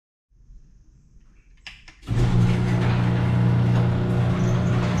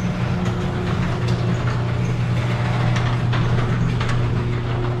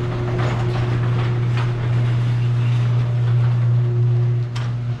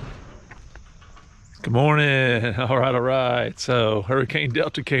Good morning. All right. So Hurricane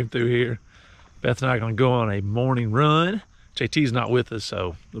Delta came through here. Beth and I are going to go on a morning run. JT's not with us,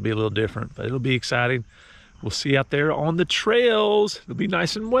 so it'll be a little different, but it'll be exciting. We'll see you out there on the trails. It'll be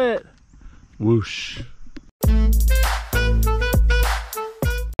nice and wet. Whoosh.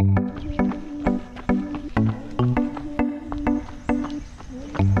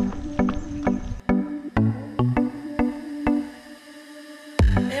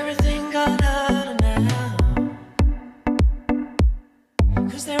 Everything got harder now,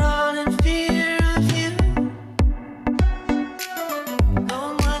 'cause they're all in fear of you,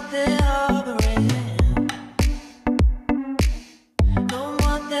 knowing what they're harboring, knowing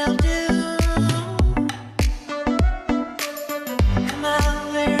what they'll do. Come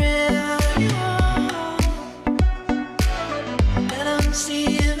out wherever you are, let them see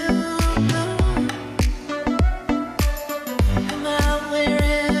you. Come out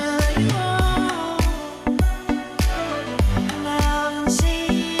wherever you are, come out and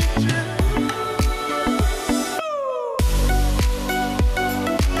see it through.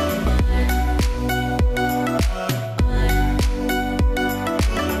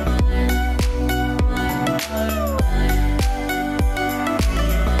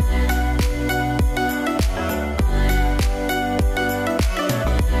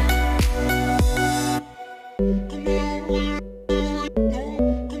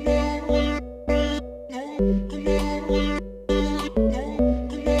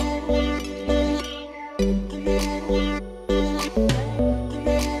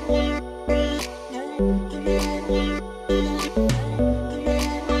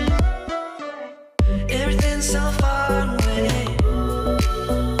 Everything's so far away,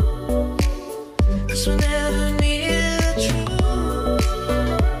 'cause we're never near the truth.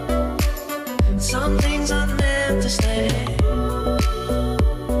 Some things are meant to stay,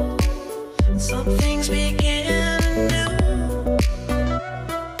 and some things begin anew.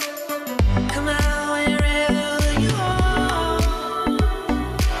 Come out wherever you are,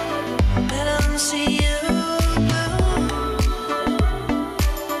 let them see you blue.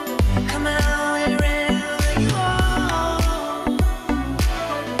 Come out wherever you are,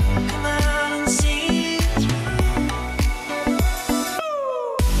 come out and see it through.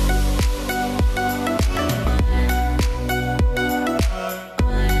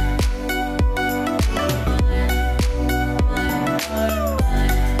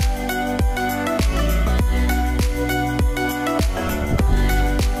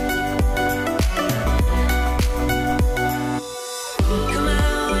 Come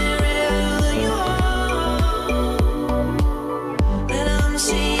out wherever you are, let them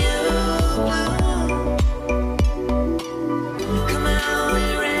see you blue. Come out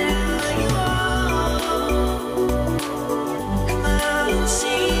wherever you are, come out and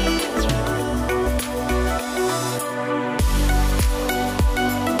see it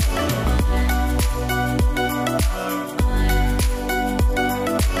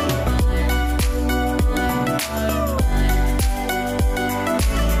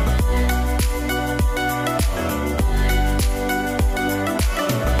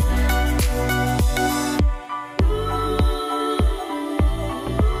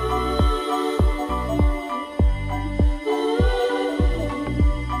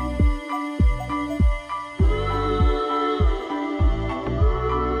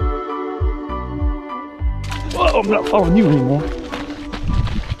Whoa, I'm not following you anymore.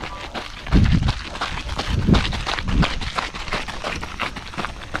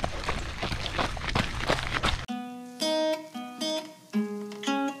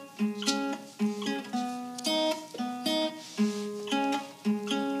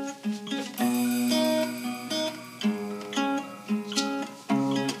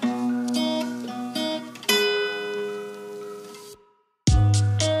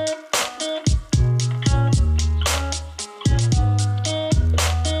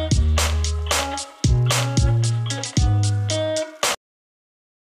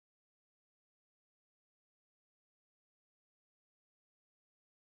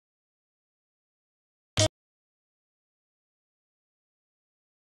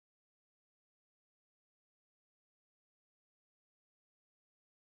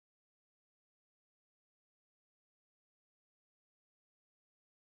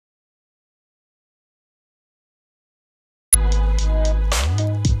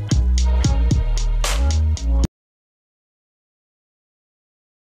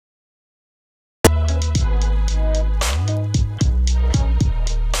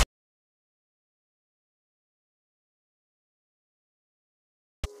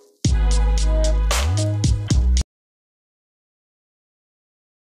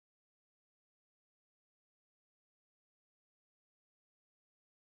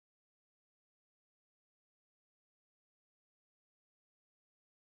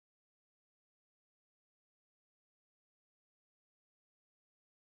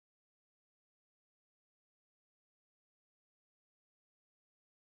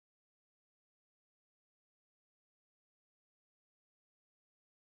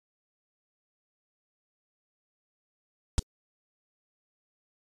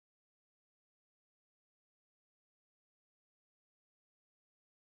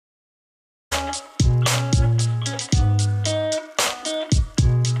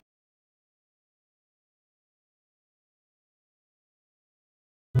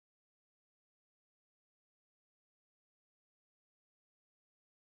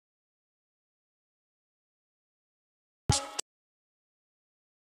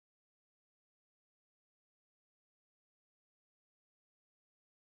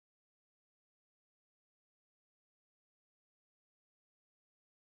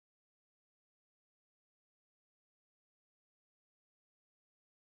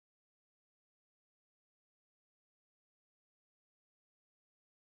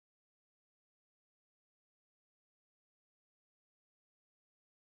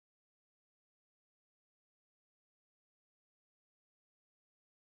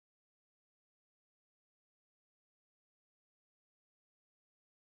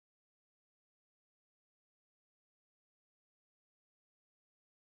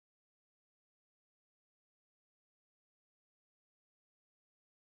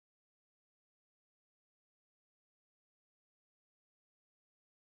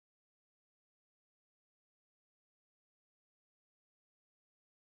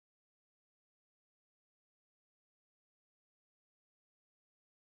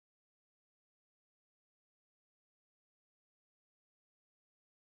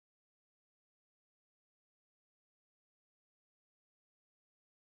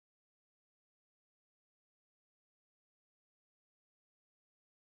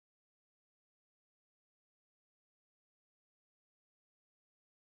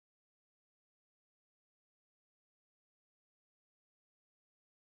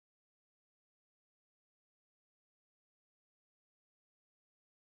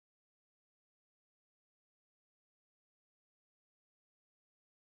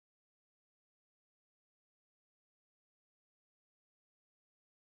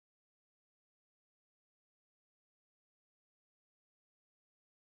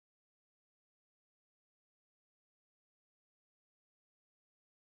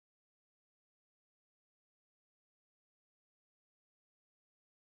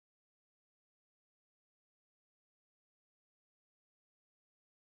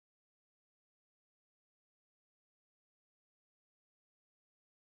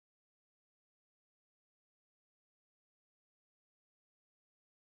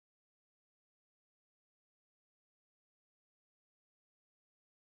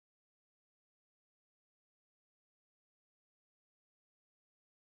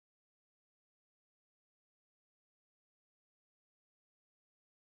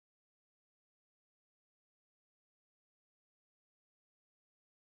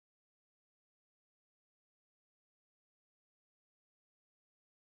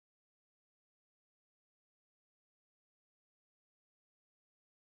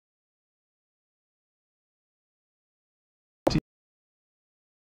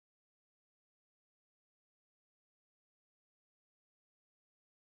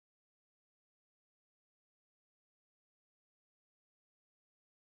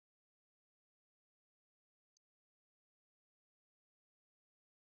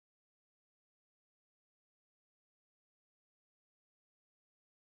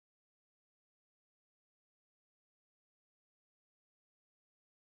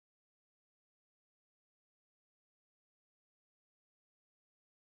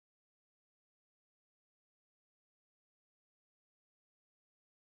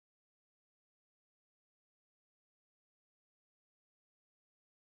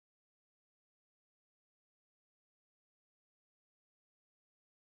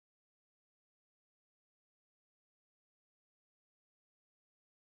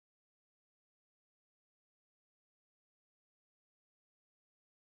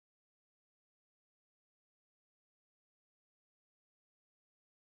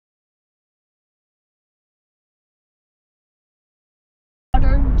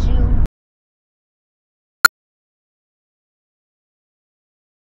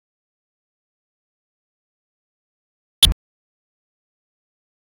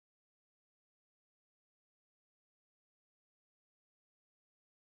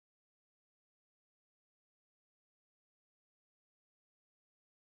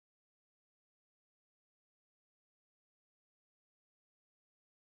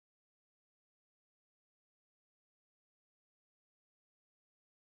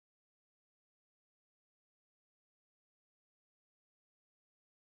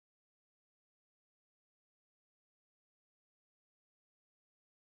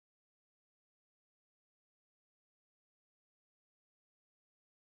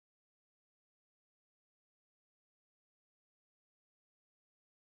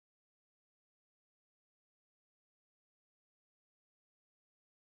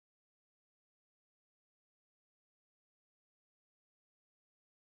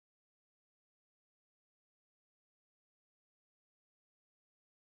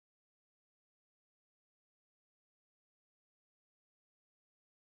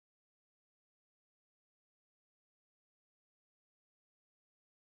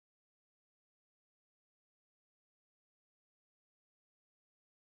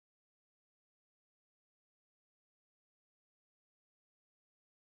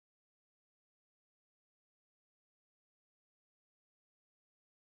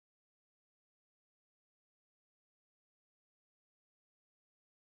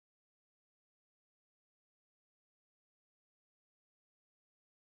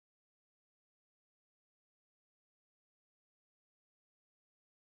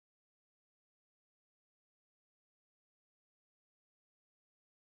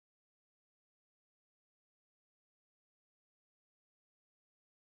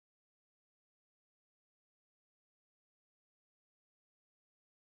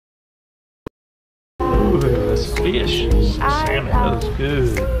 Ooh, that's fish. Salmon, that is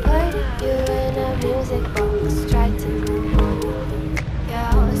good. Put you in a music box, tried to move on. You're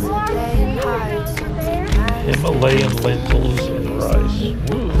also playing hard, so take time. Himalayan lentils and rice.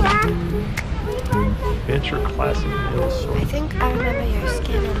 Woo. Venture classic meal I assortment. think I remember your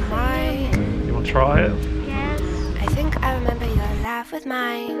skin on mine. You want to try it? I think I remember your laugh with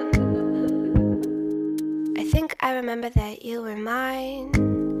mine. I think I remember that you were mine.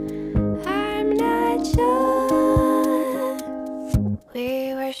 I'm not sure.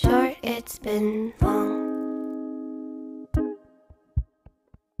 We were short, it's been long.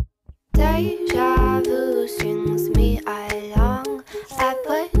 Deja vu strings me along. I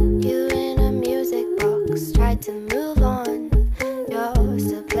put